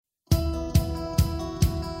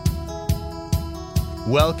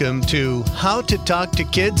Welcome to How to Talk to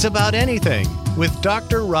Kids About Anything with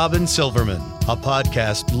Dr. Robin Silverman, a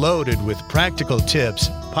podcast loaded with practical tips,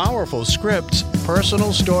 powerful scripts,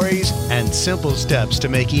 personal stories, and simple steps to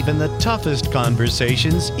make even the toughest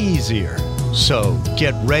conversations easier. So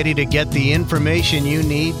get ready to get the information you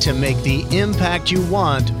need to make the impact you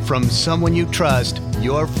want from someone you trust,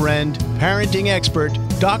 your friend, parenting expert,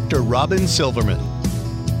 Dr. Robin Silverman.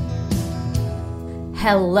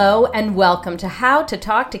 Hello and welcome to How to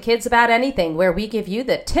Talk to Kids About Anything, where we give you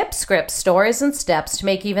the tips, scripts, stories, and steps to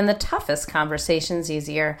make even the toughest conversations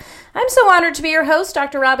easier. I'm so honored to be your host,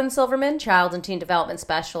 Dr. Robin Silverman, child and teen development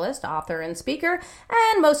specialist, author, and speaker,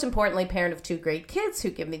 and most importantly, parent of two great kids who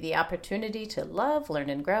give me the opportunity to love, learn,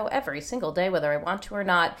 and grow every single day, whether I want to or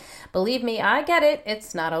not. Believe me, I get it.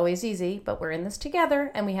 It's not always easy, but we're in this together,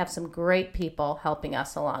 and we have some great people helping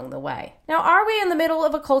us along the way. Now, are we in the middle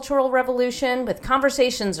of a cultural revolution with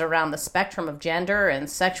conversations around the spectrum of gender and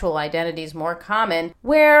sexual identities more common,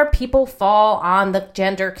 where people fall on the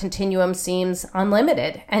gender continuum seems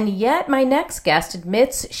unlimited? And yet my next guest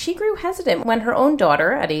admits she grew hesitant when her own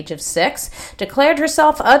daughter, at age of 6, declared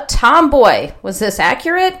herself a tomboy. Was this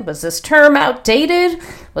accurate? Was this term outdated?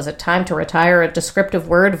 Was it time to retire a descriptive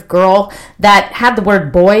word of girl that had the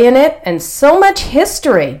word boy in it? And so much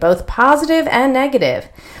history, both positive and negative.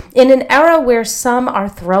 In an era where some are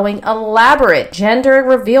throwing elaborate gender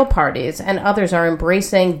reveal parties and others are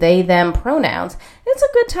embracing they-them pronouns, it's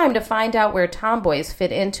a good time to find out where tomboys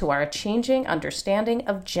fit into our changing understanding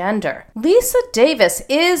of gender. Lisa Davis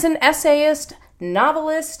is an essayist,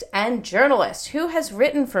 novelist, and journalist who has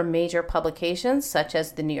written for major publications such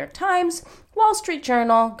as The New York Times, Wall Street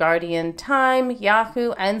Journal, Guardian, Time,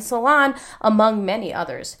 Yahoo, and Salon, among many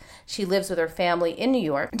others. She lives with her family in New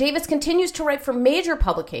York. Davis continues to write for major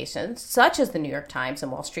publications such as The New York Times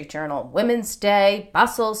and Wall Street Journal, Women's Day,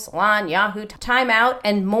 Bustle, Salon, Yahoo, Time Out,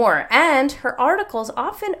 and more. And her articles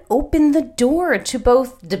often open the door to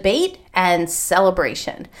both debate and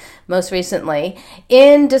celebration. Most recently,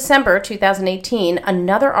 in December 2018,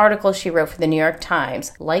 another article she wrote for The New York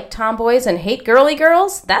Times, Like Tomboys and Hate Girly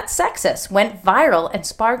Girls? That's Sexist, went viral and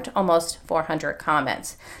sparked almost 400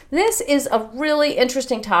 comments. This is a really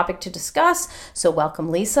interesting topic to discuss, so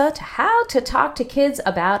welcome, Lisa, to How to Talk to Kids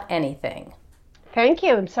About Anything. Thank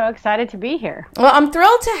you. I'm so excited to be here. Well, I'm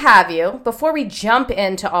thrilled to have you. Before we jump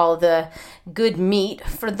into all the good meat,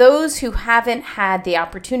 for those who haven't had the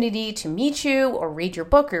opportunity to meet you or read your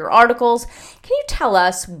book or your articles, can you tell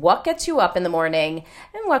us what gets you up in the morning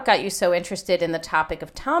and what got you so interested in the topic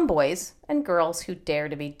of tomboys and girls who dare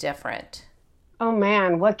to be different? Oh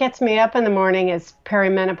man, what gets me up in the morning is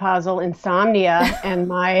perimenopausal insomnia and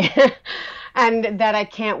my and that I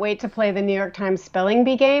can't wait to play the New York Times spelling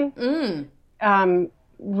bee game.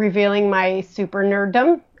 Revealing my super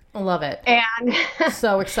nerddom. I love it. And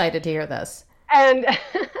so excited to hear this. And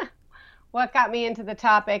what got me into the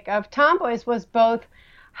topic of tomboys was both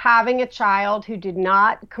having a child who did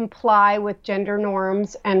not comply with gender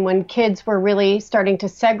norms, and when kids were really starting to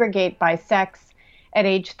segregate by sex at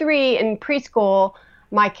age 3 in preschool,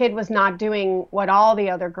 my kid was not doing what all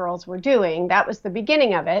the other girls were doing. That was the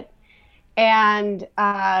beginning of it. And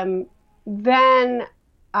then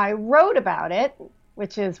I wrote about it,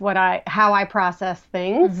 which is how I process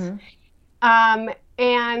things. Mm-hmm.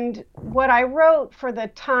 And what I wrote for the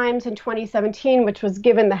Times in 2017, which was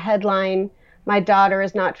given the headline, "My daughter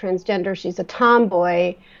is not transgender, she's a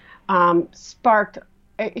tomboy," sparked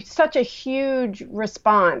such a huge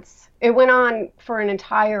response. It went on for an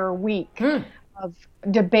entire week of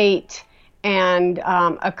debate and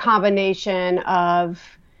a combination of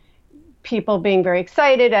people being very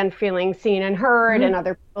excited and feeling seen and heard, and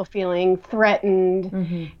other people feeling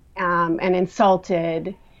threatened and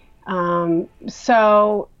insulted.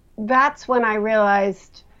 So that's when I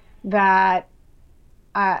realized that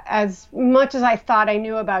as much as I thought I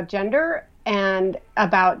knew about gender and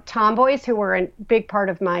about tomboys, who were a big part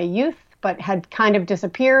of my youth but had kind of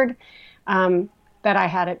disappeared, that I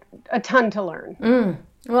had a ton to learn.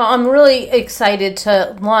 Well, I'm really excited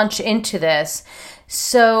to launch into this.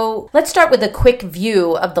 So let's start with a quick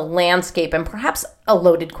view of the landscape and perhaps a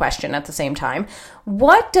loaded question at the same time.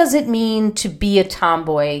 What does it mean to be a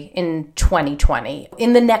tomboy in 2020,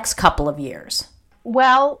 in the next couple of years?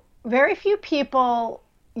 Well, very few people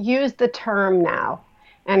use the term now.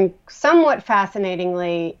 And somewhat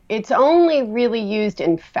fascinatingly, it's only really used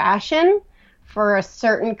in fashion for a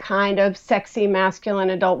certain kind of sexy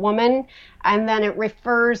masculine adult woman. And then it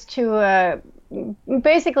refers to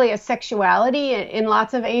basically a sexuality in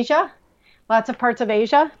lots of parts of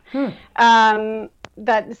Asia.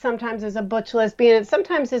 that sometimes is a butch lesbian, and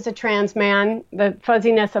sometimes is a trans man. The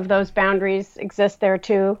fuzziness of those boundaries exists there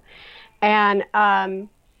too. And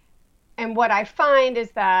what I find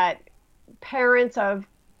is that parents of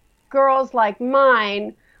girls like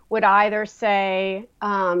mine would either say,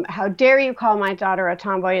 how dare you call my daughter a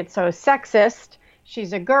tomboy? It's so sexist.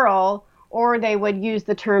 She's a girl. Or they would use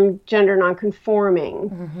the term gender nonconforming.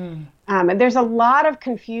 Mm-hmm. And there's a lot of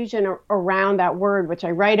confusion around that word, which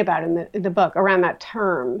I write about in the book, around that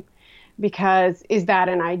term. Because is that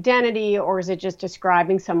an identity, or is it just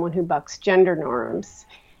describing someone who bucks gender norms?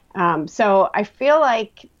 So I feel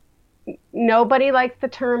like nobody likes the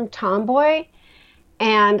term tomboy.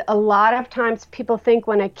 And a lot of times people think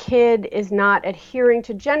when a kid is not adhering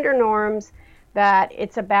to gender norms that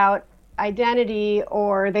it's about identity,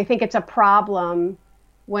 or they think it's a problem,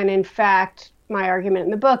 when in fact my argument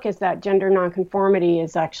in the book is that gender nonconformity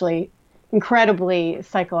is actually incredibly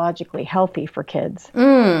psychologically healthy for kids.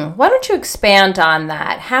 Why don't you expand on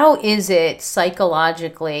that? How is it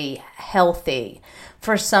psychologically healthy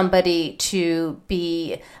for somebody to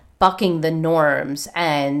be bucking the norms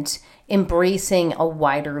and embracing a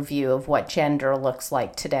wider view of what gender looks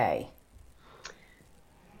like today?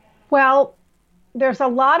 Well, there's a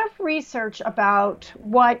lot of research about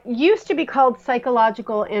what used to be called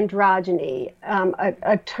psychological androgyny,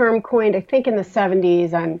 a term coined, I think, in the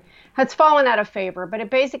 70s and has fallen out of favor, but it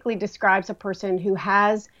basically describes a person who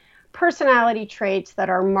has personality traits that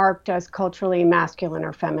are marked as culturally masculine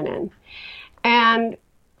or feminine. And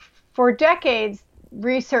for decades,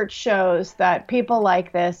 research shows that people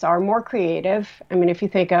like this are more creative. I mean, if you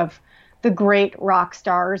think of the great rock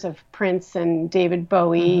stars of Prince and David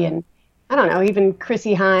Bowie and I don't know, even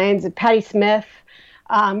Chrissie Hynde and Patti Smith,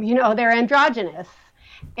 they're androgynous.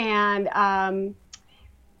 And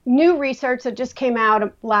new research that just came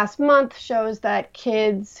out last month shows that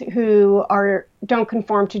kids who don't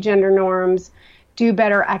conform to gender norms do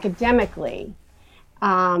better academically.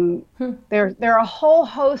 There are a whole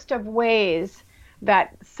host of ways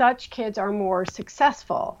that such kids are more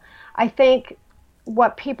successful. I think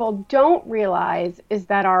what people don't realize is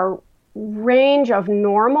that our range of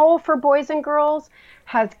normal for boys and girls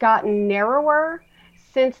has gotten narrower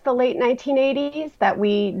since the late 1980s, that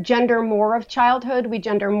we gender more of childhood, we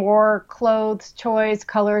gender more clothes, toys,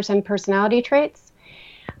 colors, and personality traits.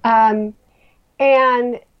 And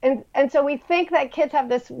so we think that kids have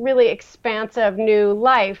this really expansive new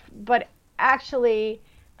life, but actually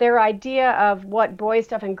their idea of what boy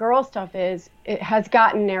stuff and girl stuff is, it has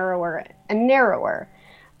gotten narrower and narrower.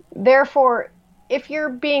 Therefore, if you're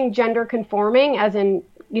being gender conforming, as in,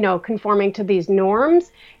 conforming to these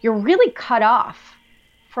norms, you're really cut off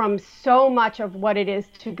from so much of what it is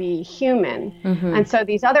to be human. Mm-hmm. And so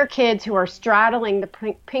these other kids who are straddling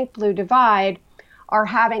the pink-blue divide are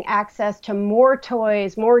having access to more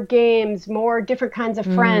toys, more games, more different kinds of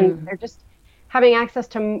friends. They're just having access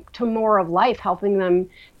to more of life, helping them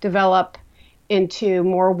develop into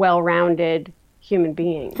more well-rounded human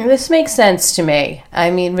beings. This makes sense to me. I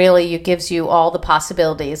mean, really, it gives you all the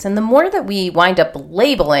possibilities. And the more that we wind up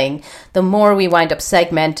labeling, the more we wind up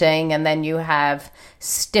segmenting, and then you have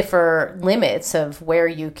stiffer limits of where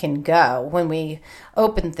you can go. When we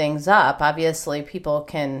open things up, obviously people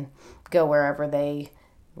can go wherever they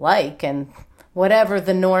like, and whatever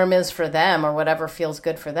the norm is for them or whatever feels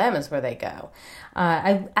good for them is where they go.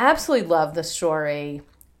 I absolutely love the story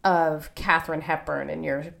of Katharine Hepburn in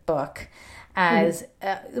your book. As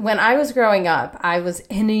when I was growing up, I was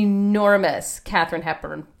an enormous Katharine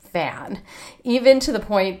Hepburn fan, even to the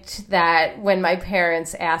point that when my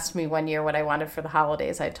parents asked me one year what I wanted for the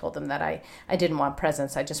holidays, I told them that I didn't want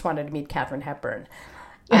presents. I just wanted to meet Katharine Hepburn.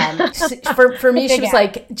 For me, she was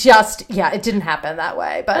like, it didn't happen that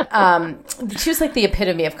way. But she was like the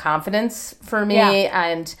epitome of confidence for me. Yeah.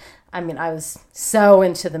 And I mean, I was so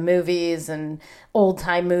into the movies and old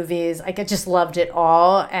time movies. I just loved it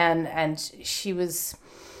all. And she was,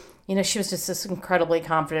 she was just this incredibly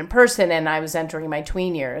confident person. And I was entering my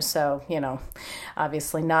tween years. So,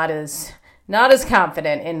 obviously not as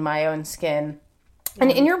confident in my own skin. And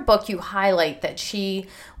in your book, you highlight that she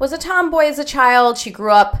was a tomboy as a child. She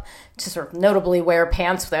grew up to sort of notably wear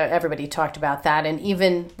pants. Everybody talked about that, and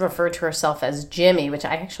even referred to herself as Jimmy, which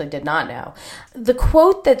I actually did not know. The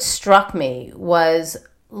quote that struck me was,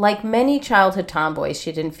 like many childhood tomboys,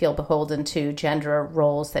 she didn't feel beholden to gender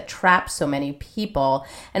roles that trap so many people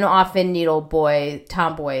and often needle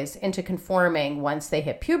tomboys into conforming once they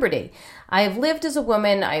hit puberty. I have lived as a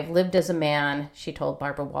woman, I have lived as a man, she told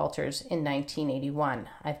Barbara Walters in 1981.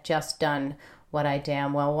 I've just done what I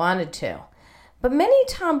damn well wanted to. But many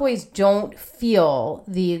tomboys don't feel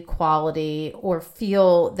the equality or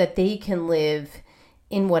feel that they can live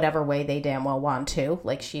in whatever way they damn well want to,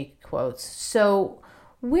 like she quotes. So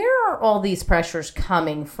where are all these pressures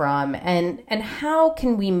coming from, and how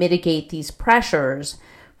can we mitigate these pressures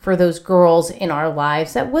for those girls in our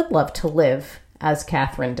lives that would love to live as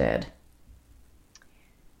Catherine did?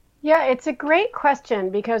 Yeah, it's a great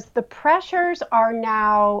question because the pressures are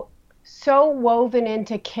now so woven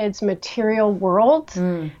into kids' material worlds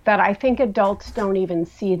that I think adults don't even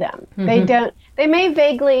see them. They may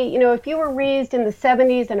vaguely, if you were raised in the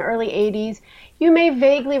 70s and early 80s, you may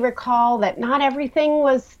vaguely recall that not everything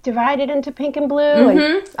was divided into pink and blue.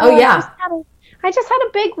 And, I just had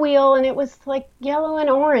a big wheel and it was like yellow and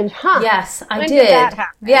orange. Yes, I did.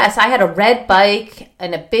 Yes, I had a red bike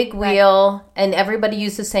and a big wheel, and everybody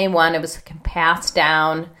used the same one. It was passed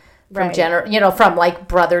down from from like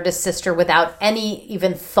brother to sister without any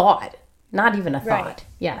even thought, not even a thought. Right.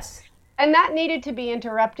 Yes. And that needed to be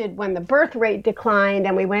interrupted when the birth rate declined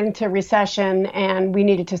and we went into recession and we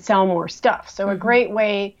needed to sell more stuff. So a great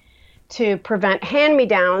way to prevent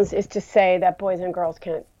hand-me-downs is to say that boys and girls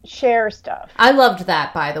can't share stuff. I loved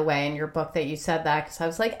that, by the way, in your book that you said that, because I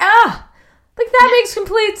was like, that makes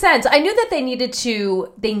complete sense. I knew that they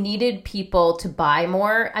needed people to buy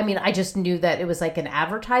more. I mean, I just knew that it was like an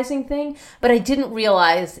advertising thing, but I didn't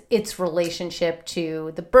realize its relationship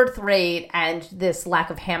to the birth rate and this lack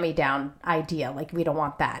of hand-me-down idea. Like, we don't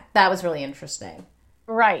want that. That was really interesting.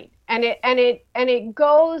 Right. And it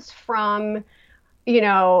goes from,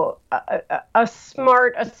 a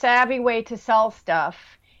savvy way to sell stuff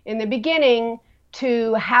in the beginning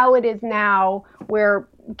to how it is now, where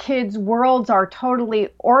kids' worlds are totally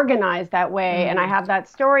organized that way. And I have that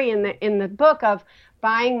story in the book of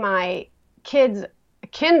buying my kids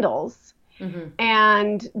Kindles,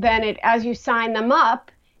 and then as you sign them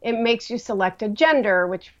up, it makes you select a gender,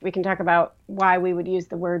 which we can talk about why we would use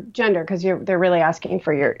the word gender, because they're really asking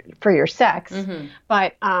for your sex.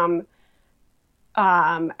 But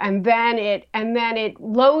and then it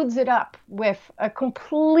loads it up with a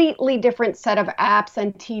completely different set of apps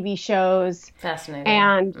and TV shows. Fascinating.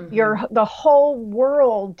 And the whole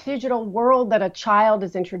world, digital world that a child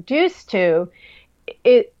is introduced to,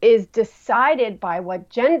 it is decided by what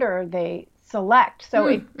gender they select. So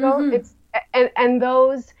it goes. And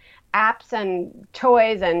those apps and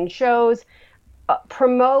toys and shows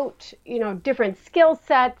promote, different skill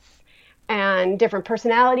sets and different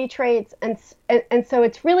personality traits. And so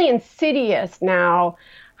it's really insidious now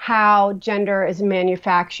how gender is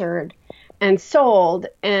manufactured and sold.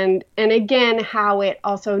 And again, how it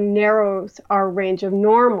also narrows our range of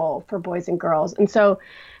normal for boys and girls. And so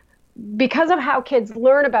because of how kids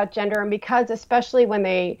learn about gender, and because especially when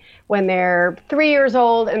they're 3 years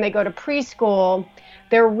old and they go to preschool,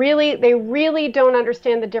 they really don't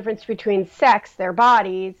understand the difference between sex, their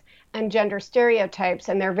bodies, and gender stereotypes,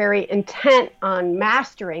 and they're very intent on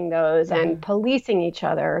mastering those and policing each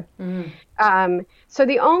other. So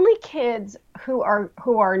the only kids who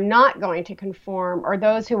are not going to conform are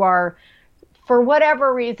those who are, for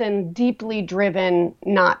whatever reason, deeply driven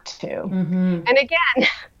not to. And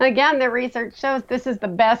again, the research shows this is the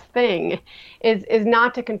best thing, is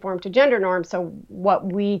not to conform to gender norms. So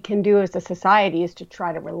what we can do as a society is to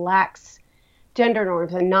try to relax gender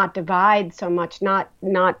norms and not divide so much, not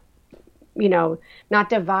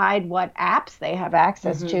divide what apps they have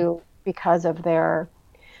access to because of their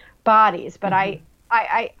bodies. But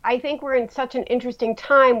I think we're in such an interesting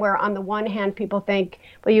time where, on the one hand, people think,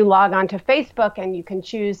 well, you log on to Facebook and you can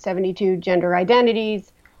choose 72 gender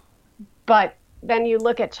identities. But then you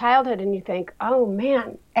look at childhood and you think, oh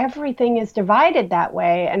man, everything is divided that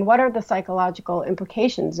way. And what are the psychological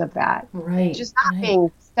implications of that? Right. Which is not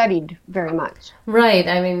being studied very much. Right.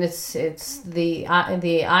 I mean, it's the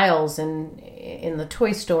aisles in the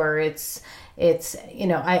toy store. It's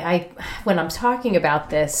I when I'm talking about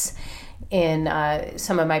this in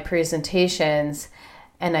some of my presentations,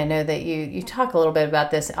 and I know that you talk a little bit about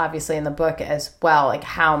this, obviously, in the book as well, like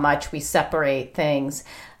how much we separate things.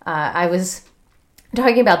 I was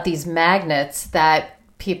talking about these magnets that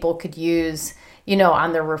people could use,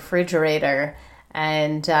 on their refrigerator.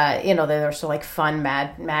 And, they're sort of like fun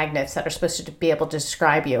magnets that are supposed to be able to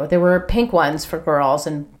describe you. There were pink ones for girls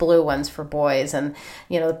and blue ones for boys. And,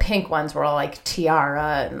 the pink ones were all like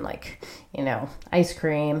tiara and like, ice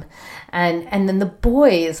cream. And then the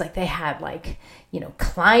boys, like they had like,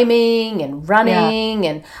 climbing and running. Yeah.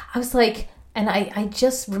 And I was like, and I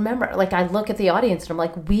just remember, like, I look at the audience and I'm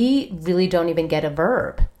like, we really don't even get a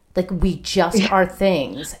verb. Like, we just are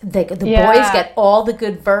things. The boys get all the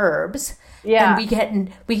good verbs. Yeah.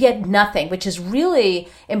 And we get nothing, which is really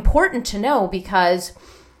important to know, because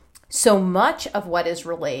so much of what is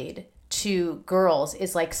relayed to girls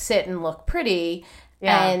is like sit and look pretty,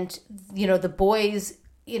 And, the boys,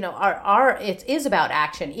 it is about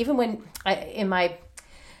action. Even when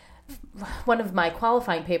one of my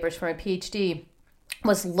qualifying papers for my PhD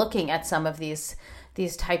was looking at some of these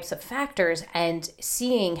types of factors and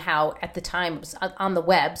seeing how at the time it was on the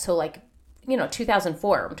web. So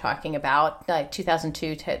 2004, I'm talking about, like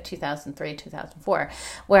 2002 to 2003, 2004,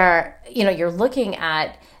 where, you're looking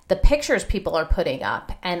at the pictures people are putting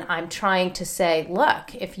up. And I'm trying to say,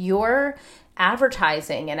 look, if you're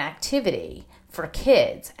advertising an activity for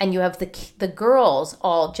kids and you have the girls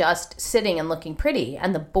all just sitting and looking pretty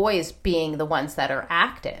and the boys being the ones that are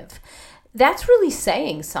active, that's really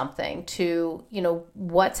saying something to,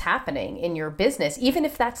 what's happening in your business, even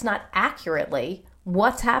if that's not accurately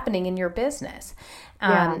what's happening in your business.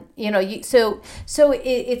 So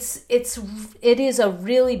it is a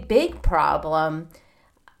really big problem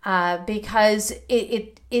because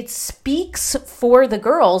it speaks for the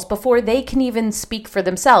girls before they can even speak for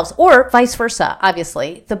themselves, or vice versa.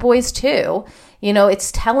 Obviously, the boys too.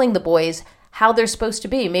 It's telling the boys how they're supposed to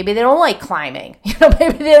be. Maybe they don't like climbing.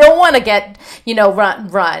 Maybe they don't want to get,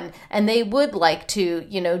 run, and they would like to,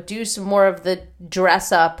 do some more of the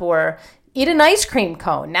dress up or eat an ice cream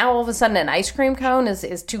cone. Now all of a sudden an ice cream cone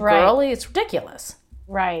is too girly. It's ridiculous.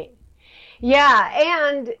 Right. Yeah.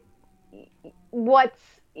 And what's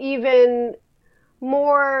even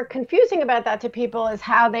more confusing about that to people is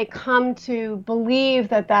how they come to believe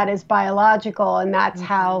that is biological and that's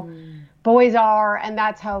how boys are and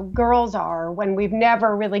that's how girls are, when we've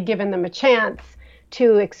never really given them a chance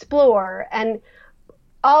to explore. And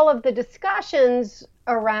all of the discussions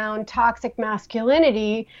around toxic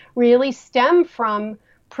masculinity really stem from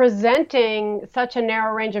presenting such a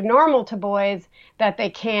narrow range of normal to boys that they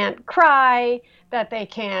can't cry, that they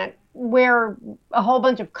can't wear a whole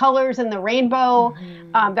bunch of colors in the rainbow,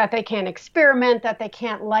 that they can't experiment, that they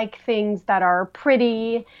can't like things that are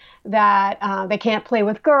pretty, that they can't play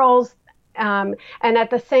with girls. And at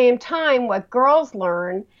the same time, what girls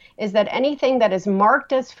learn is that anything that is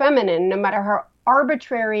marked as feminine, no matter how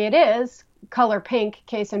arbitrary it is, color pink,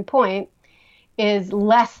 case in point, is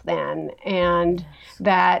less than, and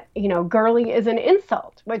that, girly is an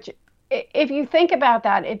insult, which if you think about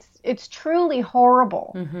that, it's truly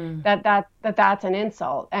horrible that's an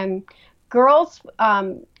insult. And girls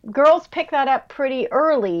pick that up pretty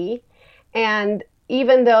early, and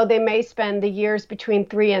even though they may spend the years between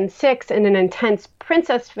 3 and 6 in an intense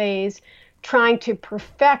princess phase trying to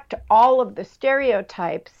perfect all of the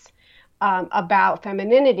stereotypes about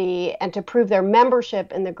femininity and to prove their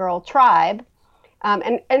membership in the girl tribe.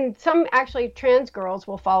 And some actually trans girls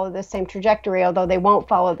will follow the same trajectory, although they won't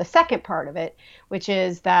follow the second part of it, which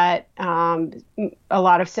is that a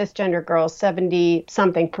lot of cisgender girls,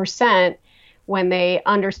 70-something%, when they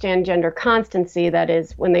understand gender constancy, that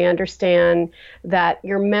is, when they understand that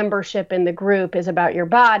your membership in the group is about your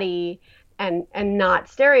body and not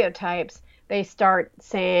stereotypes, they start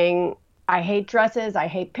saying, I hate dresses, I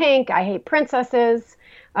hate pink, I hate princesses.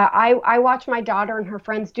 I watch my daughter and her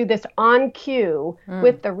friends do this on cue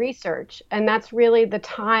with the research. And that's really the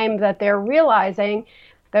time that they're realizing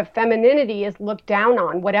that femininity is looked down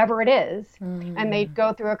on, whatever it is. And they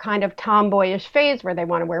go through a kind of tomboyish phase where they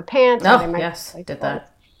want to wear pants. Oh, they might yes, I did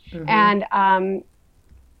that. And,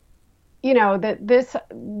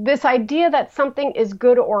 this idea that something is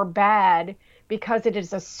good or bad because it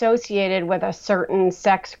is associated with a certain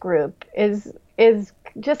sex group is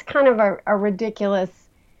just kind of a ridiculous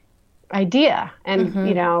idea. And,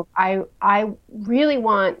 I really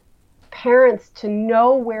want parents to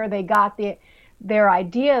know where they got their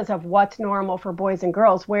ideas of what's normal for boys and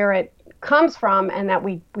girls, where it comes from, and that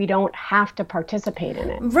we don't have to participate in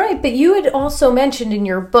it. Right, but you had also mentioned in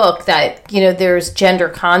your book that, there's gender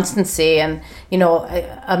constancy, and,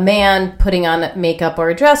 a man putting on makeup or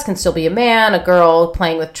a dress can still be a man, a girl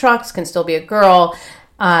playing with trucks can still be a girl.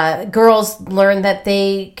 Girls learn that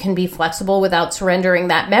they can be flexible without surrendering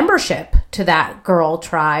that membership to that girl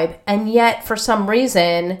tribe, and yet for some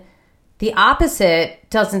reason the opposite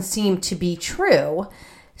doesn't seem to be true.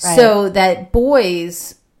 Right. So that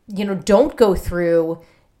boys, don't go through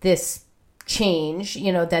this change,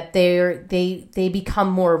 that they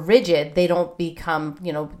become more rigid. They don't become,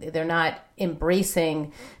 they're not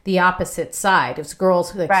embracing the opposite side. It's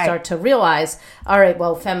girls who start to realize, all right,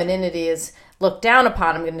 well, femininity is looked down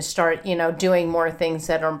upon. I'm going to start, doing more things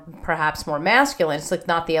that are perhaps more masculine. It's like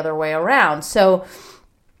not the other way around. So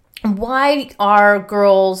why are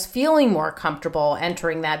girls feeling more comfortable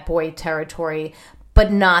entering that boy territory,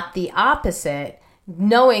 but not the opposite,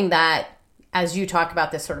 knowing that, as you talk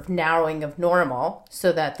about this sort of narrowing of normal,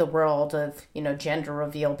 so that the world of, gender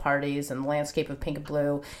reveal parties and the landscape of pink and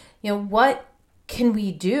blue, what can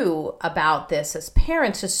we do about this as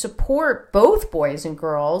parents to support both boys and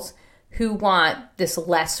girls who want this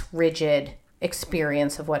less rigid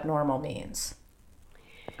experience of what normal means?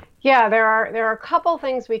 Yeah, there are a couple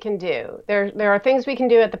things we can do. There are things we can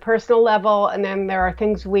do at the personal level, and then there are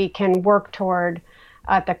things we can work toward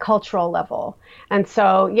at the cultural level. And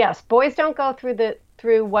so, yes, boys don't go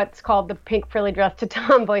through what's called the pink frilly dress to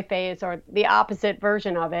tomboy phase, or the opposite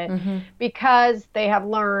version of it, because they have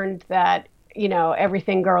learned that,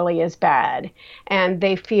 everything girly is bad, and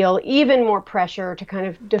they feel even more pressure to kind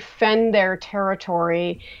of defend their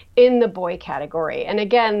territory in the boy category. And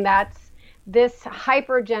again, this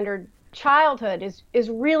hyper-gendered childhood is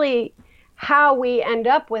really how we end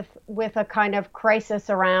up with a kind of crisis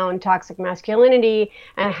around toxic masculinity,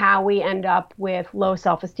 and how we end up with low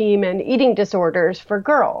self-esteem and eating disorders for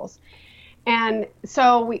girls. And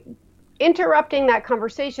so interrupting that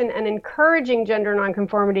conversation and encouraging gender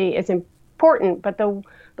nonconformity is important, but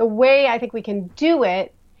the way I think we can do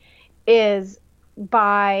it is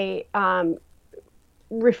by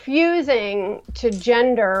refusing to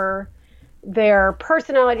gender their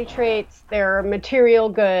personality traits, their material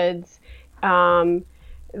goods,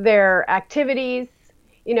 their activities.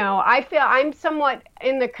 I feel I'm somewhat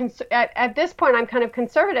at this point, I'm kind of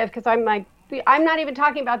conservative, because I'm like, I'm not even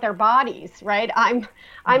talking about their bodies, right? I'm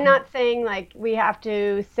not saying like we have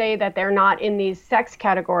to say that they're not in these sex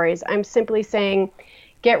categories. I'm simply saying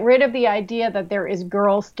get rid of the idea that there is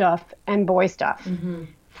girl stuff and boy stuff.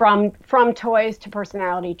 From toys to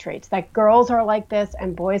personality traits, that girls are like this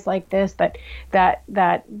and boys like this,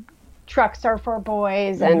 that trucks are for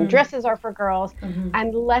boys and dresses are for girls,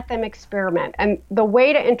 and let them experiment. And the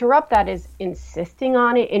way to interrupt that is insisting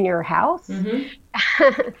on it in your house,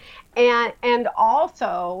 and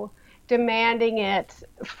also demanding it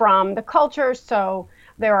from the culture. So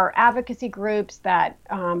there are advocacy groups that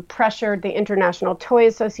pressured the International Toy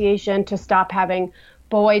Association to stop having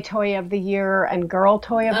Boy Toy of the Year and Girl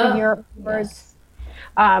Toy of the Year awards.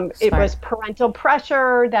 Yes. It was parental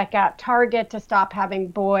pressure that got Target to stop having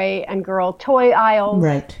boy and girl toy aisles.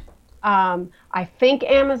 Right. I think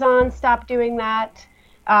Amazon stopped doing that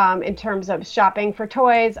in terms of shopping for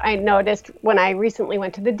toys. I noticed when I recently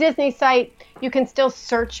went to the Disney site, you can still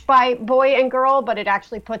search by boy and girl, but it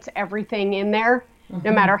actually puts everything in there,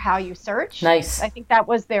 no matter how you search. Nice. I think that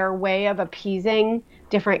was their way of appeasing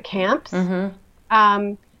different camps.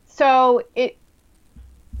 So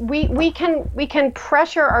we can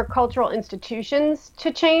pressure our cultural institutions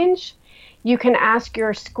to change. You can ask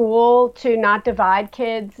your school to not divide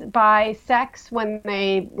kids by sex when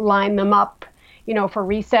they line them up, for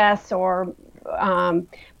recess, or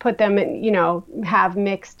put them in, have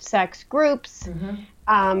mixed sex groups.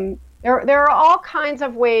 There are all kinds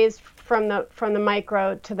of ways from the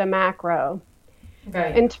micro to the macro.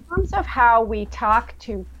 Right. In terms of how we talk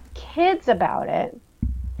to kids about it,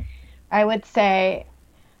 I would say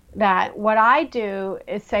that what I do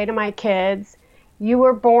is say to my kids, you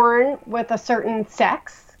were born with a certain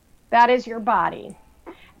sex. That is your body.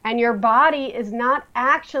 And your body is not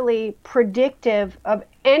actually predictive of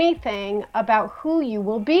anything about who you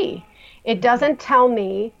will be. It doesn't tell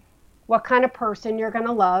me what kind of person you're going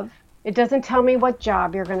to love. It doesn't tell me what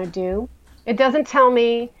job you're going to do. It doesn't tell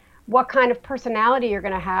me what kind of personality you're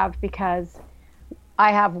going to have, because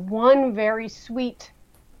I have one very sweet,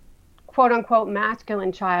 quote unquote,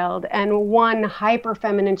 masculine child and one hyper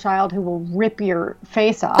feminine child who will rip your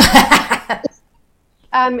face off.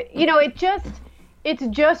 It's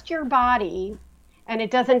just your body, and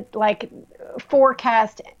it doesn't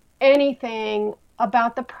forecast anything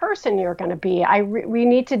about the person you're going to be. We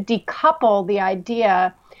need to decouple the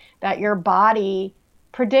idea that your body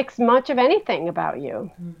predicts much of anything about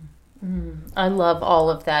you. I love all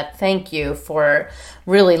of that. Thank you for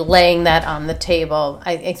really laying that on the table.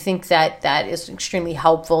 I think that is extremely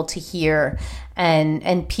helpful to hear,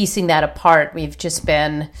 and piecing that apart. We've just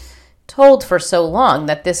been told for so long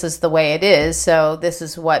that this is the way it is, so this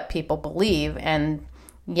is what people believe, and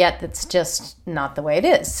yet it's just not the way it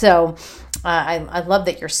is. So I love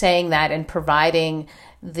that you're saying that and providing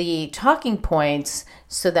the talking points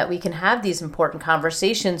so that we can have these important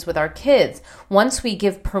conversations with our kids. Once we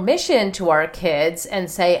give permission to our kids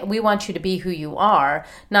and say, we want you to be who you are,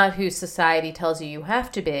 not who society tells you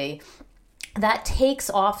have to be, that takes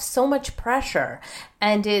off so much pressure,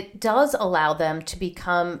 and it does allow them to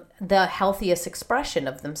become the healthiest expression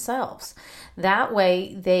of themselves. That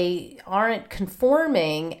way they aren't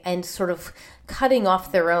conforming and sort of cutting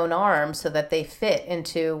off their own arm so that they fit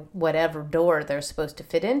into whatever door they're supposed to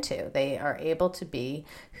fit into. They are able to be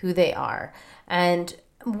who they are. And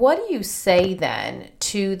what do you say then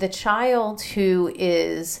to the child who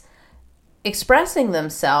is expressing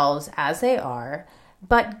themselves as they are,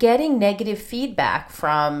 but getting negative feedback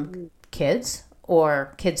from kids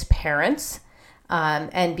or kids' parents,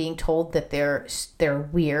 and being told that they're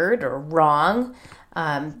weird or wrong,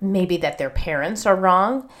 maybe that their parents are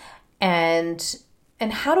wrong, and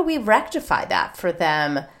how do we rectify that for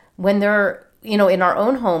them when they're, in our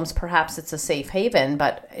own homes? Perhaps it's a safe haven,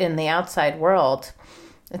 but in the outside world,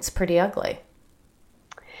 it's pretty ugly.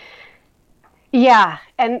 Yeah,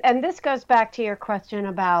 and this goes back to your question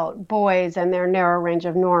about boys and their narrow range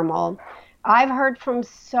of normal. I've heard from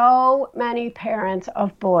so many parents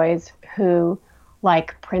of boys who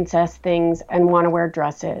like princess things and want to wear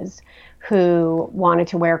dresses, who wanted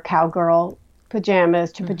to wear cowgirl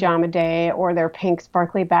pajamas to pajama day, or their pink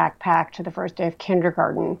sparkly backpack to the first day of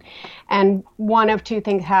kindergarten. And one of two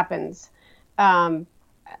things happens.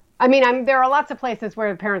 There are lots of places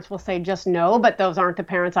where the parents will say just no, but those aren't the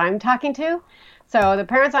parents I'm talking to. So the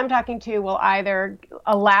parents I'm talking to will either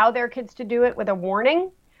allow their kids to do it with a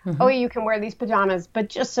warning, oh, you can wear these pajamas, but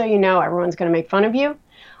just so you know, everyone's going to make fun of you.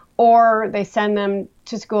 Or they send them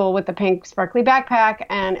to school with the pink sparkly backpack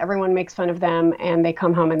and everyone makes fun of them and they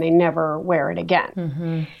come home and they never wear it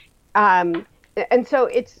again. And so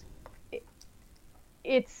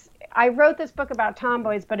I wrote this book about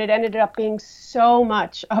tomboys, but it ended up being so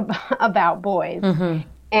much about boys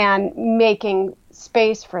and making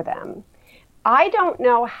space for them. I don't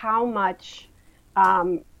know how much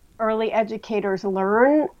early educators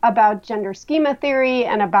learn about gender schema theory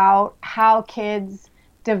and about how kids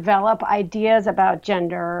develop ideas about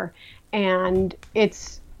gender, and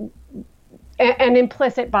it's an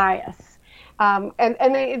implicit bias. And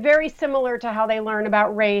they very similar to how they learn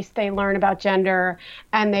about race, they learn about gender,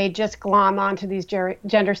 and they just glom onto these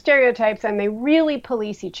gender stereotypes, and they really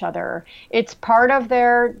police each other. It's part of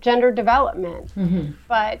their gender development.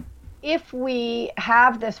 But if we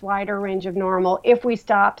have this wider range of normal, if we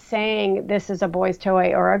stop saying this is a boy's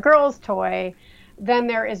toy or a girl's toy, then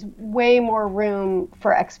there is way more room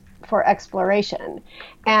for exploration.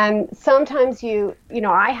 And sometimes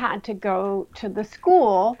I had to go to the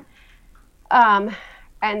school and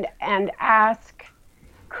ask,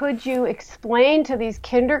 could you explain to these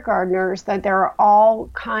kindergartners that there are all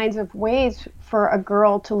kinds of ways for a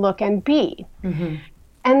girl to look and be?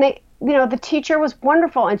 And the teacher was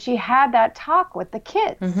wonderful, and she had that talk with the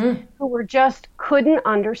kids who couldn't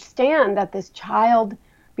understand that this child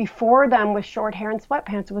before them with short hair and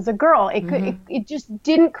sweatpants was a girl. It just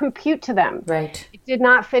didn't compute to them. Right. It did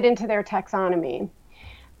not fit into their taxonomy.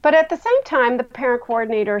 But at the same time, the parent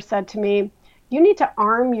coordinator said to me, you need to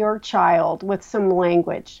arm your child with some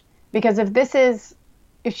language, because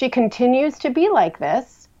if she continues to be like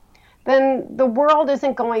this, then the world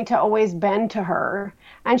isn't going to always bend to her,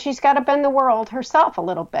 and she's got to bend the world herself a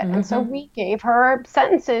little bit. And so we gave her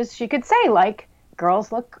sentences she could say, like,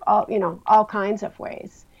 girls look all kinds of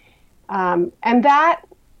ways. And that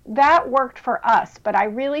worked for us. But I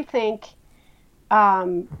really think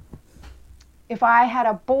if I had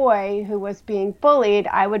a boy who was being bullied,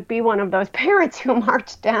 I would be one of those parents who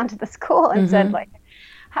marched down to the school and said, like,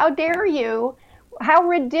 how dare you? How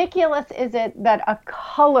ridiculous is it that a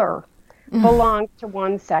color belongs to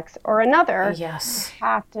one sex or another? Yes.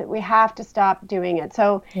 We have to stop doing it.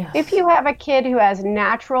 So yes. If you have a kid who has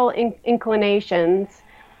natural inclinations,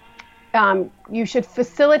 you should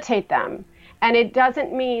facilitate them. And it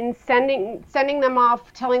doesn't mean sending them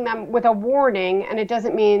off, telling them with a warning, and it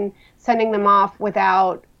doesn't mean sending them off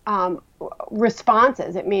without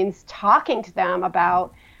responses. It means talking to them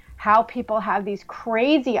about how people have these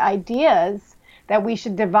crazy ideas that we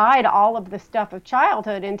should divide all of the stuff of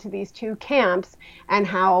childhood into these two camps, and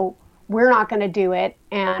how we're not going to do it,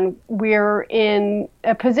 and we're in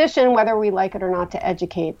a position, whether we like it or not, to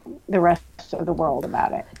educate the rest of the world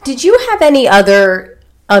about it. Did you have any other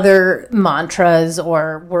mantras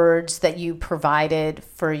or words that you provided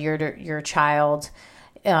for your child,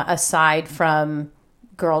 aside from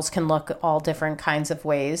girls can look all different kinds of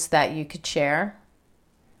ways, that you could share?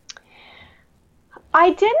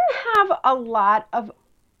 I didn't have a lot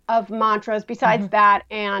of mantras besides that,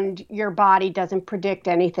 and your body doesn't predict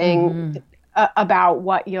anything about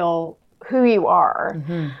who you are.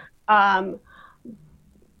 And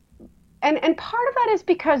part of that is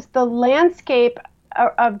because the landscape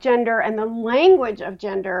of gender and the language of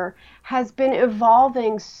gender has been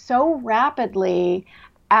evolving so rapidly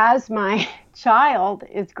as my child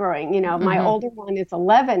is growing. My older one is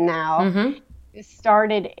 11 now. It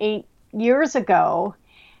started 8 years ago.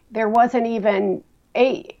 There wasn't even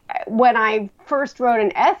when I first wrote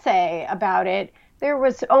an essay about it, there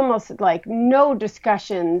was almost like no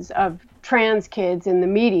discussions of trans kids in the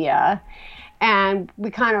media. And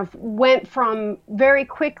we kind of went from very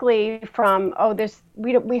quickly from,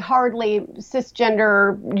 we hardly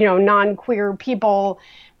cisgender, non-queer people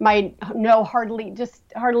might know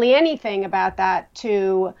hardly anything about that,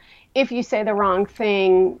 to if you say the wrong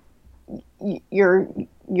thing,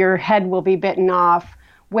 your head will be bitten off,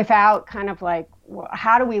 without kind of like,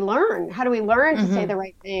 how do we learn? How do we learn to say the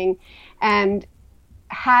right thing? And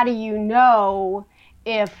how do you know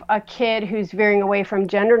if a kid who's veering away from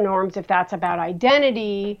gender norms, if that's about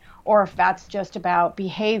identity or if that's just about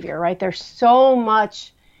behavior, right? There's so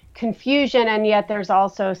much confusion, and yet there's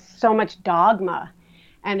also so much dogma,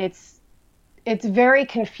 and it's very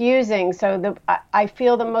confusing. So I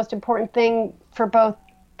feel the most important thing for both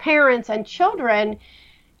parents and children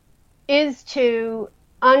is to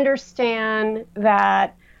understand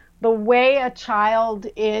that the way a child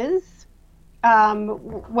is,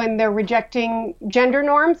 when they're rejecting gender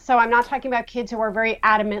norms. So I'm not talking about kids who are very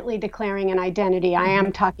adamantly declaring an identity. I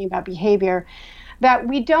am talking about behavior. That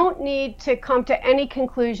we don't need to come to any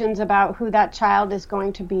conclusions about who that child is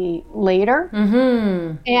going to be later.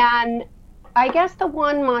 Mm-hmm. And I guess the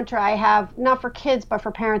one mantra I have, not for kids, but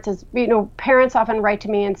for parents, is, parents often write to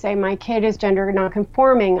me and say, my kid is gender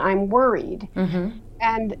nonconforming, I'm worried. Mm-hmm.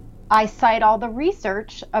 And I cite all the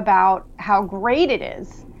research about how great it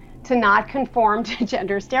is to not conform to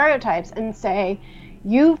gender stereotypes, and say,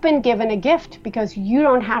 you've been given a gift because you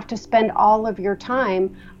don't have to spend all of your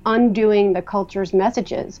time undoing the culture's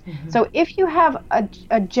messages. Mm-hmm. So if you have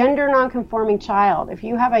a gender nonconforming child, if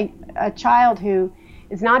you have a child who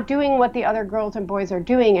is not doing what the other girls and boys are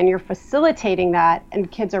doing, and you're facilitating that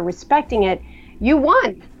and kids are respecting it, you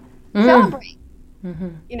won. Celebrate.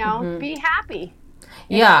 Mm-hmm. Be happy.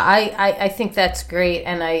 Yeah, I think that's great.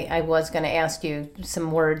 And I was going to ask you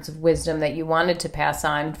some words of wisdom that you wanted to pass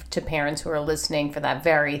on to parents who are listening for that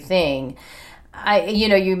very thing.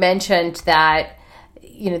 You mentioned that,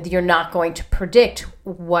 you're not going to predict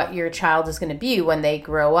what your child is going to be when they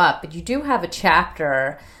grow up, but you do have a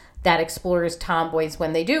chapter that explores tomboys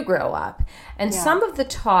when they do grow up. And some of the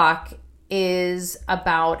talk is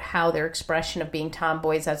about how their expression of being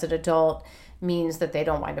tomboys as an adult means that they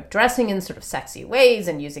don't wind up dressing in sort of sexy ways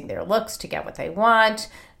and using their looks to get what they want.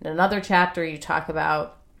 In another chapter, you talk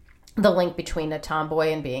about the link between a tomboy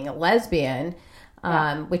and being a lesbian,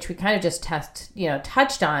 which we kind of just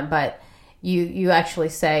touched on, but you actually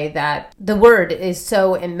say that the word is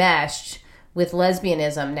so enmeshed with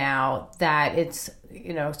lesbianism now that it's,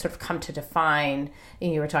 sort of come to define,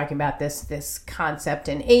 and you were talking about this concept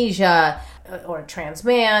in Asia, or trans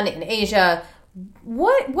man in Asia.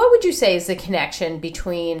 What would you say is the connection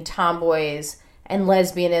between tomboys and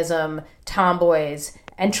lesbianism, tomboys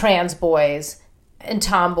and trans boys, and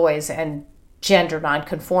tomboys and gender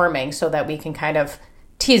nonconforming, so that we can kind of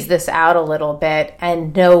tease this out a little bit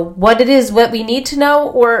and know what it is, what we need to know,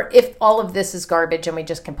 or if all of this is garbage and we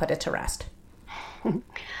just can put it to rest?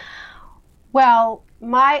 Well,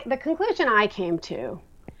 the conclusion I came to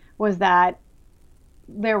was that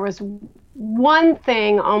there was one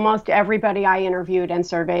thing almost everybody I interviewed and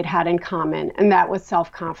surveyed had in common, and that was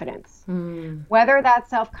self-confidence. Whether that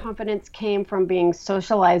self-confidence came from being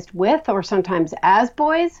socialized with or sometimes as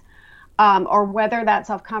boys, or whether that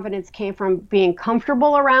self-confidence came from being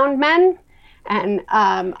comfortable around men, and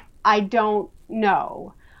I don't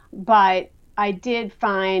know. But I did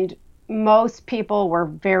find most people were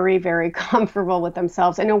very, very comfortable with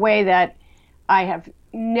themselves in a way that I have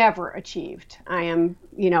never achieved. I am,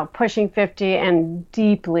 pushing 50 and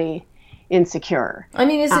deeply insecure. I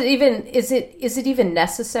mean, is it even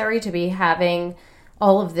necessary to be having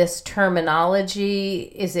all of this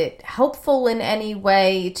terminology? Is it helpful in any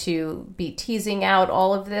way to be teasing out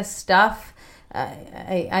all of this stuff?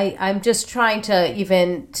 I'm just trying to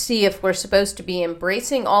even see if we're supposed to be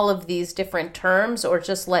embracing all of these different terms, or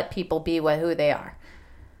just let people be who they are.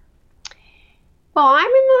 Well, I'm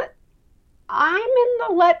in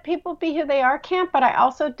the let people be who they are camp, but I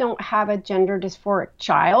also don't have a gender dysphoric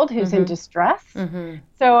child who's in distress. Mm-hmm.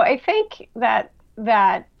 So I think that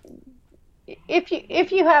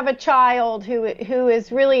if you have a child who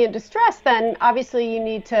is really in distress, then obviously you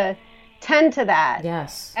need to tend to that.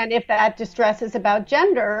 Yes. And if that distress is about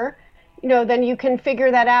gender, then you can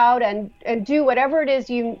figure that out and do whatever it is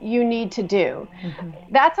you need to do. Mm-hmm.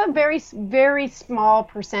 That's a very, very small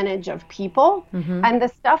percentage of people. Mm-hmm. And the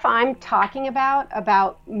stuff I'm talking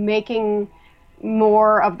about making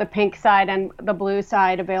more of the pink side and the blue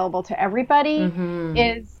side available to everybody,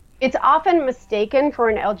 it's often mistaken for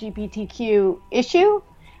an LGBTQ issue,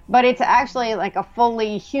 but it's actually like a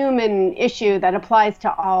fully human issue that applies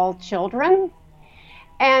to all children.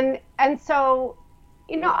 And so,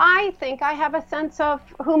 I think I have a sense of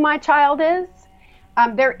who my child is.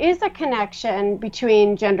 There is a connection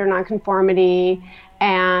between gender nonconformity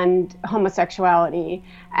and homosexuality,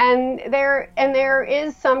 and there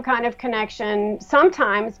is some kind of connection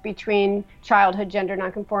sometimes between childhood gender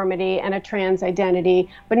nonconformity and a trans identity,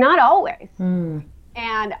 but not always.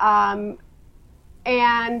 And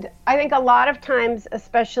I think a lot of times,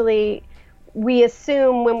 especially, we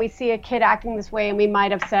assume when we see a kid acting this way, and we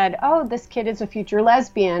might have said, oh, this kid is a future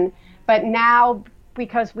lesbian. But now,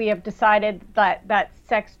 because we have decided that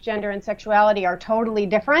sex, gender, and sexuality are totally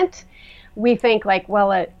different, we think like,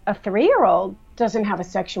 well, a 3-year-old doesn't have a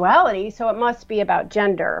sexuality, so it must be about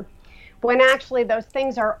gender. When actually those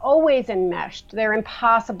things are always enmeshed. They're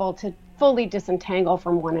impossible to fully disentangle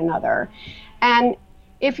from one another. And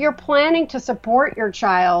if you're planning to support your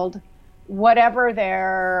child, whatever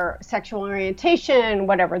their sexual orientation,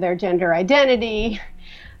 whatever their gender identity,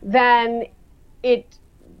 then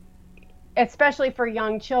especially for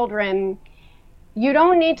young children, you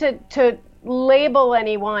don't need to label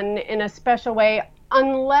anyone in a special way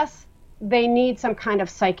unless they need some kind of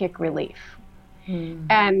psychic relief.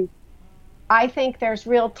 And I think there's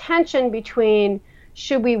real tension between,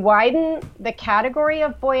 should we widen the category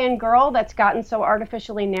of boy and girl that's gotten so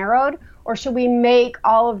artificially narrowed, or should we make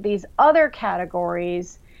all of these other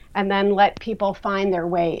categories and then let people find their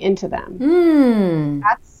way into them?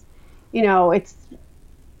 That's,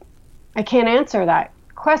 I can't answer that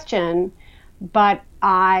question, but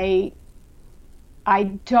I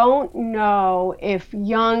don't know if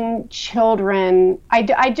young children, I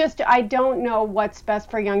don't know what's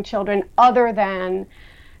best for young children other than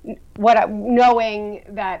knowing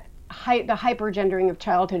that the hypergendering of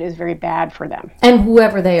childhood is very bad for them. And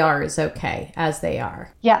whoever they are is okay as they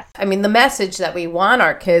are. Yes. I mean, the message that we want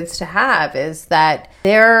our kids to have is that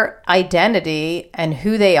their identity and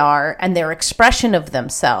who they are and their expression of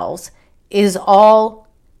themselves is all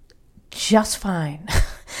just fine.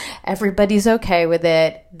 Everybody's okay with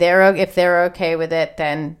it. If they're okay with it,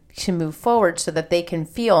 then to move forward so that they can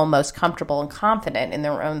feel most comfortable and confident in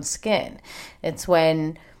their own skin. It's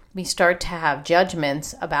when we start to have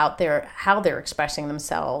judgments about how they're expressing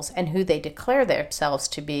themselves and who they declare themselves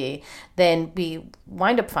to be, then we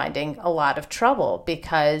wind up finding a lot of trouble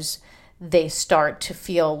because they start to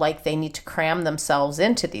feel like they need to cram themselves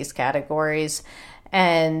into these categories,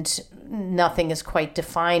 and nothing is quite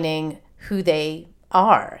defining who they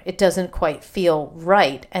are. It doesn't quite feel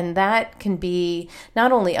right. And that can be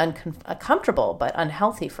not only uncomfortable, but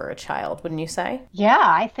unhealthy for a child, wouldn't you say? Yeah,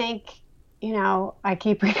 I think, I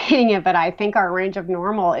keep repeating it, but I think our range of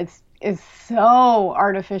normal is so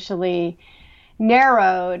artificially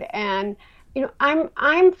narrowed. And,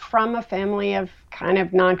 I'm from a family of kind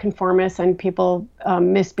of nonconformists and people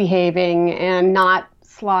misbehaving and not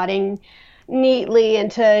slotting neatly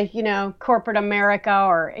into, corporate America,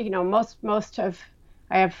 or,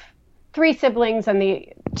 I have 3 siblings and the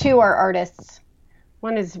 2 are artists.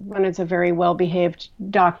 One is a very well-behaved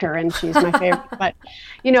doctor and she's my favorite, but,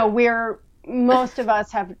 most of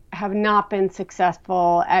us have not been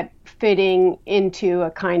successful at fitting into a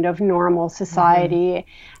kind of normal society,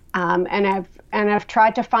 and have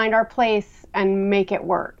tried to find our place and make it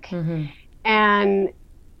work. And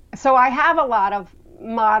so I have a lot of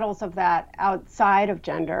models of that outside of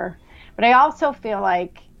gender, but I also feel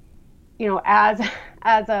like, as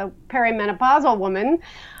a perimenopausal woman,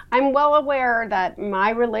 I'm well aware that my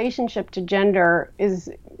relationship to gender is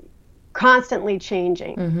constantly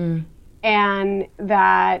changing, and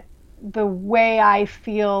that the way I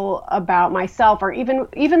feel about myself, or even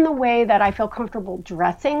the way that I feel comfortable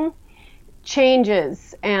dressing,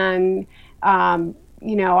 changes. And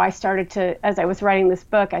I started to, as I was writing this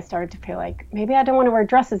book, I started to feel like maybe I don't want to wear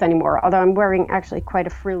dresses anymore, although I'm wearing actually quite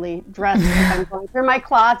a frilly dress. I'm going through my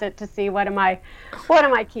closet to see what am I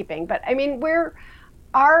keeping. But I mean,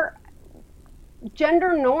 our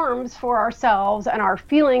gender norms for ourselves and our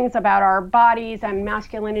feelings about our bodies and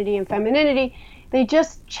masculinity and femininity, they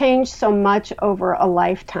just change so much over a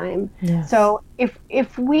lifetime. Yes. So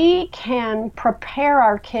if we can prepare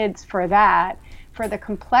our kids for that, for the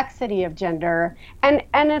complexity of gender, and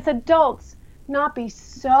as adults, not be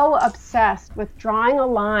so obsessed with drawing a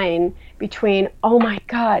line between, oh my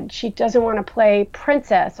God, she doesn't want to play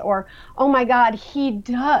princess, or oh my God, he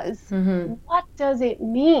does. What does it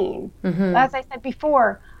mean? As I said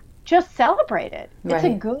before, just celebrate it. Right. It's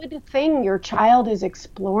a good thing your child is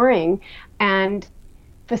exploring, and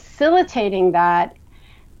facilitating that,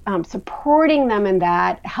 supporting them in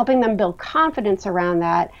that, helping them build confidence around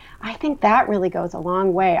that. I think that really goes a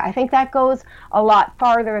long way. I think that goes a lot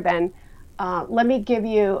farther than let me give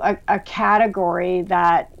you a category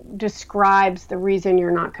that describes the reason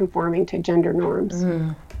you're not conforming to gender norms.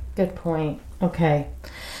 Good point. Okay.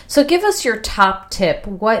 So give us your top tip.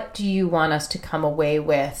 What do you want us to come away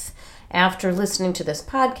with after listening to this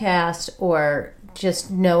podcast, or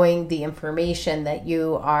just knowing the information that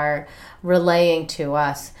you are relaying to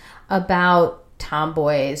us about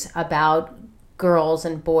tomboys, about girls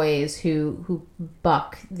and boys who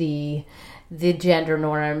buck the gender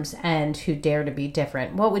norms and who dare to be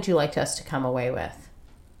different? What would you like us to come away with?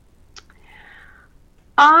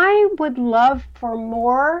 I would love for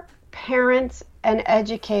more parents and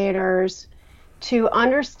educators to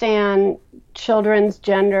understand children's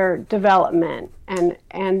gender development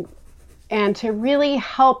and to really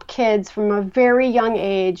help kids from a very young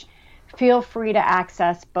age feel free to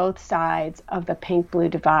access both sides of the pink-blue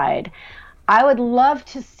divide. I would love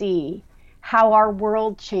to see how our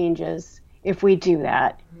world changes if we do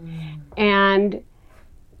that. And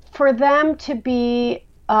for them to be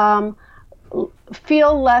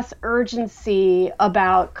feel less urgency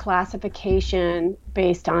about classification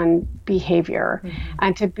based on behavior,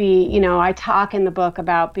 and to be, I talk in the book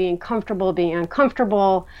about being comfortable, being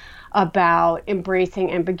uncomfortable, about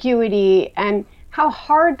embracing ambiguity, and how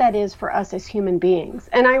hard that is for us as human beings.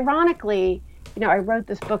 And ironically, I wrote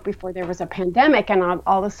this book before there was a pandemic, and all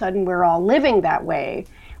of a sudden we're all living that way,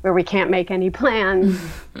 where we can't make any plans,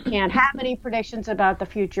 can't have any predictions about the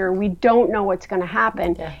future. We don't know what's going to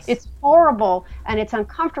happen. Yes. It's horrible and it's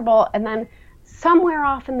uncomfortable. And then somewhere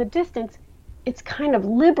off in the distance, it's kind of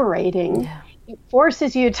liberating. Yeah. It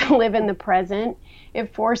forces you to live in the present.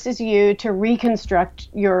 It forces you to reconstruct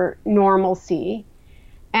your normalcy.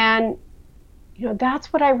 And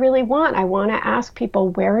that's what I really want. I want to ask people,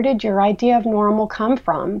 where did your idea of normal come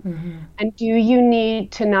from? And do you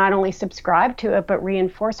need to not only subscribe to it, but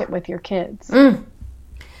reinforce it with your kids?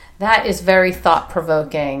 That is very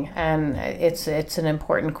thought-provoking, and it's an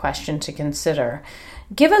important question to consider.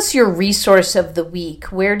 Give us your resource of the week.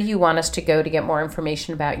 Where do you want us to go to get more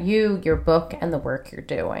information about you, your book, and the work you're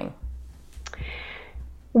doing?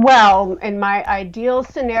 Well, in my ideal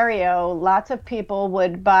scenario, lots of people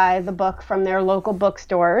would buy the book from their local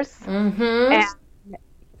bookstores. And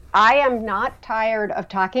I am not tired of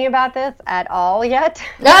talking about this at all yet.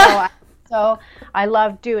 So I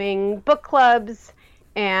love doing book clubs,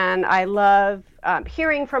 and I love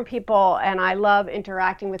hearing from people, and I love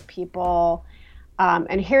interacting with people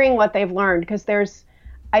and hearing what they've learned. Because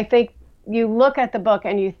I think you look at the book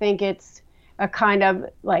and you think it's a kind of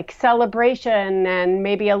like celebration and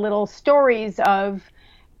maybe a little stories of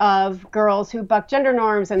girls who buck gender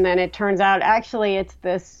norms, and then it turns out actually it's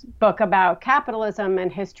this book about capitalism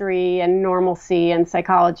and history and normalcy and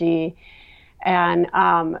psychology. And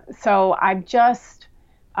so I've just,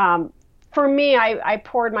 for me, I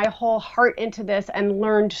poured my whole heart into this and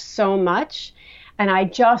learned so much, and I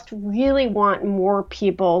just really want more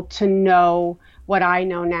people to know what I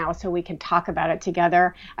know now, so we can talk about it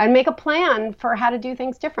together and make a plan for how to do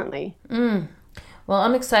things differently. Well,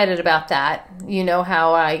 I'm excited about that. You know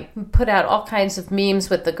how I put out all kinds of memes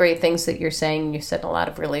with the great things that you're saying. You said a lot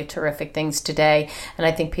of really terrific things today, and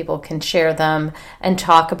I think people can share them and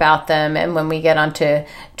talk about them. And when we get onto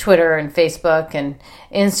Twitter and Facebook and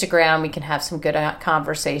Instagram, we can have some good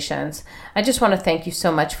conversations. I just want to thank you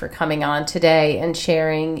so much for coming on today and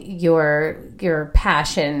sharing your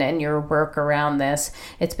passion and your work around this.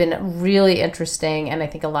 It's been really interesting, and I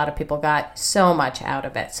think a lot of people got so much out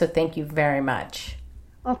of it. So thank you very much.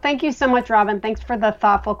 Well, thank you so much, Robin. Thanks for the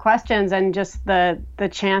thoughtful questions and just the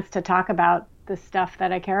chance to talk about the stuff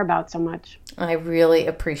that I care about so much. I really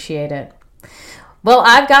appreciate it. Well,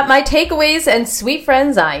 I've got my takeaways, and sweet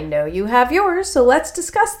friends, I know you have yours, so let's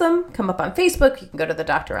discuss them. Come up on Facebook. You can go to the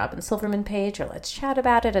Dr. Robin Silverman page, or let's chat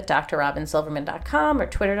about it at drrobinsilverman.com or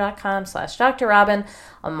twitter.com/Dr. Robin.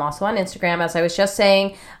 I'm also on Instagram, as I was just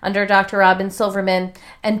saying, under Dr. Robin Silverman.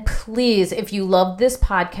 And please, if you love this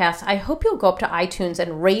podcast, I hope you'll go up to iTunes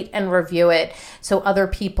and rate and review it so other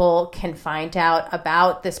people can find out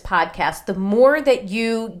about this podcast. The more that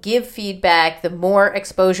you give feedback, the more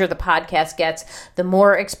exposure the podcast gets, the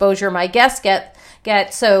more exposure my guests get.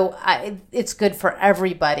 So it's good for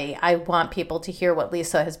everybody. I want people to hear what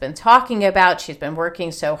Lisa has been talking about. She's been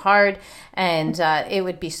working so hard, and it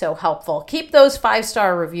would be so helpful. Keep those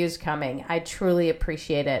 5-star reviews coming. I truly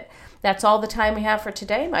appreciate it. That's all the time we have for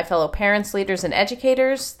today. My fellow parents, leaders, and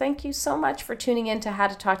educators, thank you so much for tuning in to How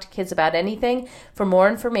to Talk to Kids About Anything. For more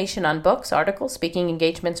information on books, articles, speaking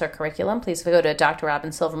engagements, or curriculum, please go to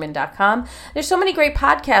drrobinsilverman.com. There's so many great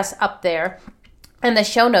podcasts up there. And the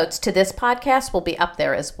show notes to this podcast will be up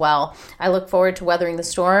there as well. I look forward to weathering the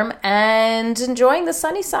storm and enjoying the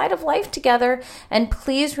sunny side of life together. And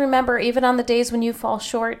please remember, even on the days when you fall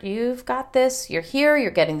short, you've got this. You're here.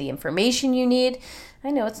 You're getting the information you need. I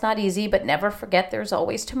know it's not easy, but never forget there's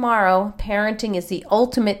always tomorrow. Parenting is the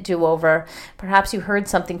ultimate do-over. Perhaps you heard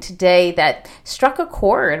something today that struck a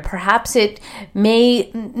chord. Perhaps it may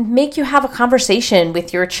make you have a conversation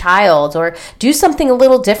with your child or do something a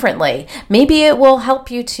little differently. Maybe it will help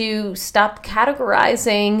you to stop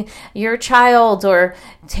categorizing your child or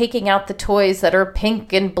taking out the toys that are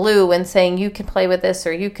pink and blue and saying you can play with this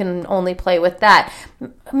or you can only play with that.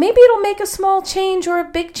 Maybe it'll make a small change or a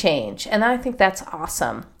big change. And I think that's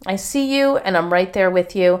awesome. I see you and I'm right there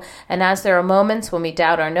with you. And as there are moments when we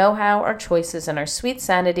doubt our know-how, our choices, and our sweet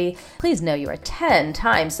sanity, please know you are 10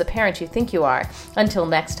 times the parent you think you are. Until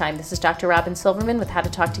next time, this is Dr. Robin Silverman with How to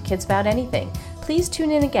Talk to Kids About Anything. Please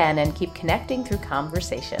tune in again and keep connecting through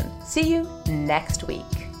conversation. See you next week.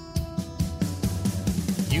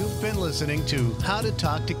 You've been listening to How to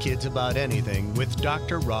Talk to Kids About Anything with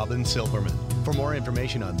Dr. Robin Silverman. For more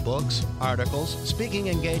information on books, articles, speaking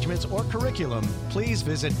engagements, or curriculum, please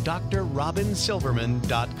visit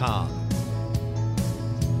drrobinsilverman.com.